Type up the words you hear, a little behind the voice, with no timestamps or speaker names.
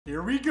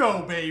Here we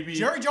go, baby.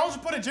 Jerry Jones is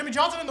putting Jimmy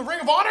Johnson in the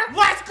Ring of Honor?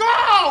 Let's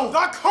go!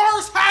 The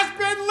curse has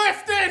been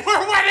lifted!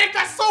 We're winning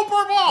the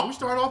Super Bowl! We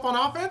start off on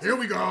offense? Here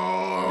we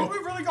go. Did we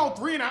really go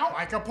 3 and out?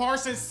 Micah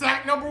Parsons,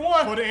 sack number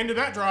 1. Put it into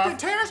that drive. Did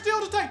Terrence Steele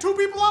just take 2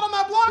 people out on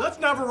that block? Let's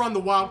never run the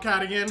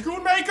Wildcat again.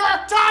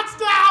 Schoonmaker,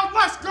 touchdown!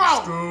 Let's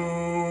go!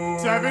 Scoot.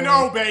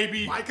 7-0,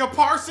 baby. Micah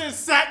Parsons,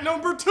 sack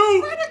number 2.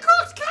 Where did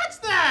Cooks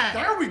catch that?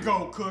 There we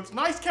go, Cooks.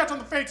 Nice catch on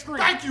the fake screen.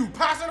 Thank you.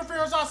 Pass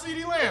interference on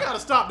CD Lamb. You gotta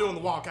stop doing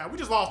the Wildcat. We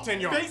just lost 10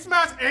 yards. Face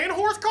mask and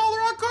horse collar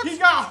on Cooks? He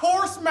got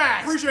horse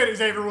mask. Appreciate it,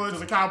 Xavier Woods.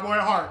 There's a Cowboy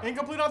at heart.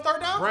 Incomplete on 3rd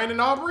down? Brandon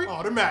Aubrey,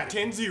 Automatic.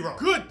 10-0.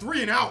 Good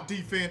 3 and out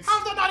defense.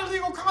 How's that not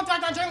illegal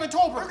contact on Jalen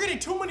Tolbert? They're getting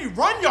too many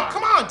run yards.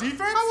 Come on,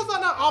 defense. How was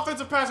that not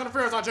offensive pass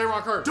interference on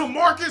J-Ron Curry?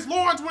 DeMarcus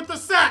Lawrence with the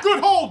sack.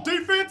 Good hold,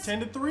 defense.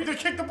 10-3. They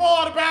kicked the ball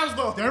out of bounds,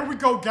 though. There we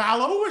go,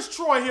 Gallo. Who is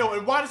Troy Hill,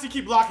 and why does he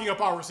keep locking up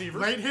our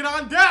receivers? Late hit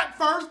on Dak.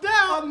 1st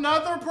down.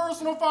 Another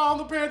personal foul on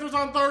the Panthers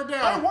on 3rd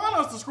down. They want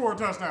us to score a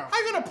touchdown. How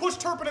you gonna push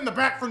Turpin in the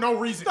back for no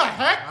reason? The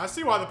heck? I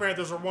see why the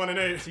Panthers are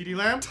 1-8. CD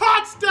Lamb.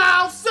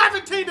 Touchdown,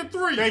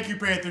 17-3. Thank you,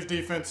 Panthers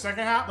defense.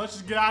 Second half, let's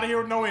just get out of here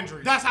with no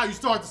injuries. That's how you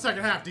start the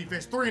second half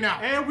defense. 3 and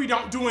out. And we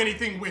don't do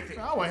anything with it.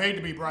 I would hate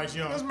to be Bryce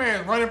Young. This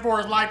man's running for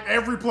his life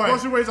every play.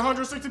 Plus he weighs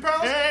 160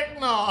 pounds? Heck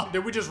no.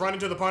 Did we just run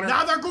into the punter?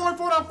 Now they're going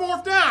for it on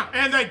 4th down.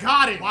 And they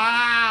got it.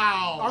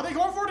 Wow. Are they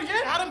going for it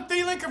again? Adam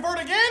Thielen convert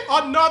again?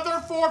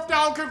 Another 4th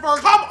down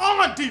conversion. Come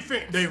on,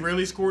 defense. They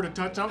really scored a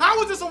touchdown?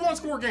 How is this a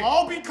 1-score game?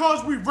 All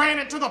because we ran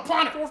it to the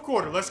punter. 4th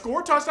quarter. Let's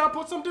score a touchdown,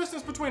 put some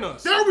distance between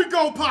us. There we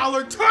go,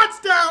 Pollard.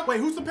 Touchdown. Wait,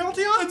 who's the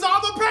penalty on? It's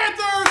on the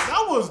Panthers.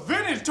 That was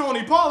vintage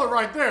Tony Pollard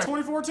right there.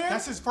 24-10.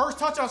 That's his first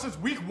touchdown since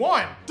week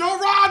 1.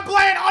 Deron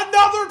Bland,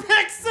 another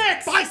pick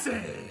 6.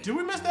 Bison. Did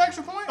we miss the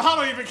extra point? I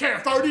don't even care.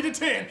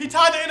 30-10. He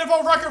tied the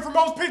NFL record for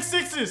most pick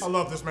 6s. I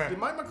love this man. Did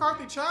Mike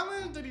McCarthy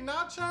challenge? Did he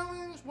not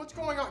challenge? What's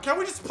going on? Can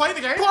we just play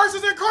the game?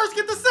 Parsons and Curse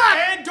get the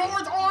sack. And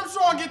Dorrance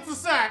Armstrong gets the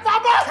sack.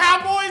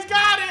 Cowboys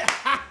got it.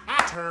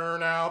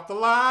 Turn out the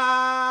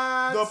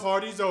lights. The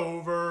party's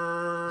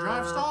over.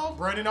 Drive stall.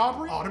 Brandon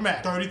Aubrey.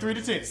 Automatic.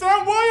 33-10.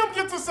 Sam Williams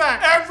gets a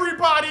sack.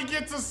 Everybody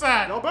gets a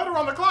sack. Y'all better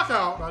run the clock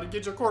out. Try to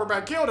get your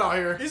quarterback killed out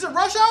here. Is it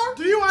rush hour?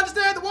 Do you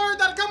understand the words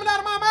that are coming out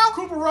of my mouth?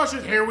 Cooper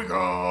rushes. Here we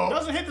go.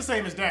 Doesn't hit the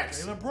same as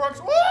Dax. Jalen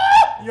Brooks. Woo!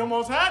 You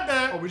almost had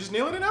that. Are we just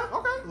kneeling it now?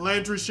 Okay.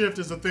 Landry shift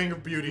is a thing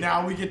of beauty.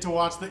 Now we get to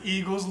watch the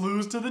Eagles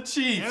lose to the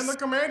Chiefs. And the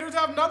Commanders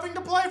have nothing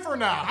to play for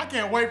now. I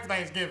can't wait for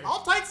Thanksgiving.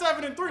 I'll take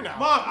 7-3 now.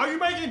 Mom, are you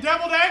making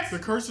deviled eggs? The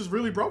curse is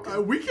really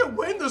broken. We can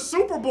win the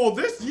Super Bowl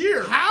this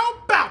year. How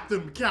about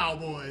them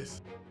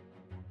Cowboys?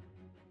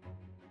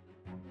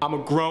 I'm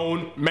a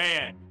grown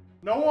man.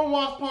 No one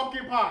wants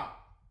pumpkin pie.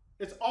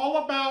 It's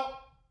all about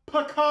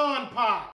pecan pie.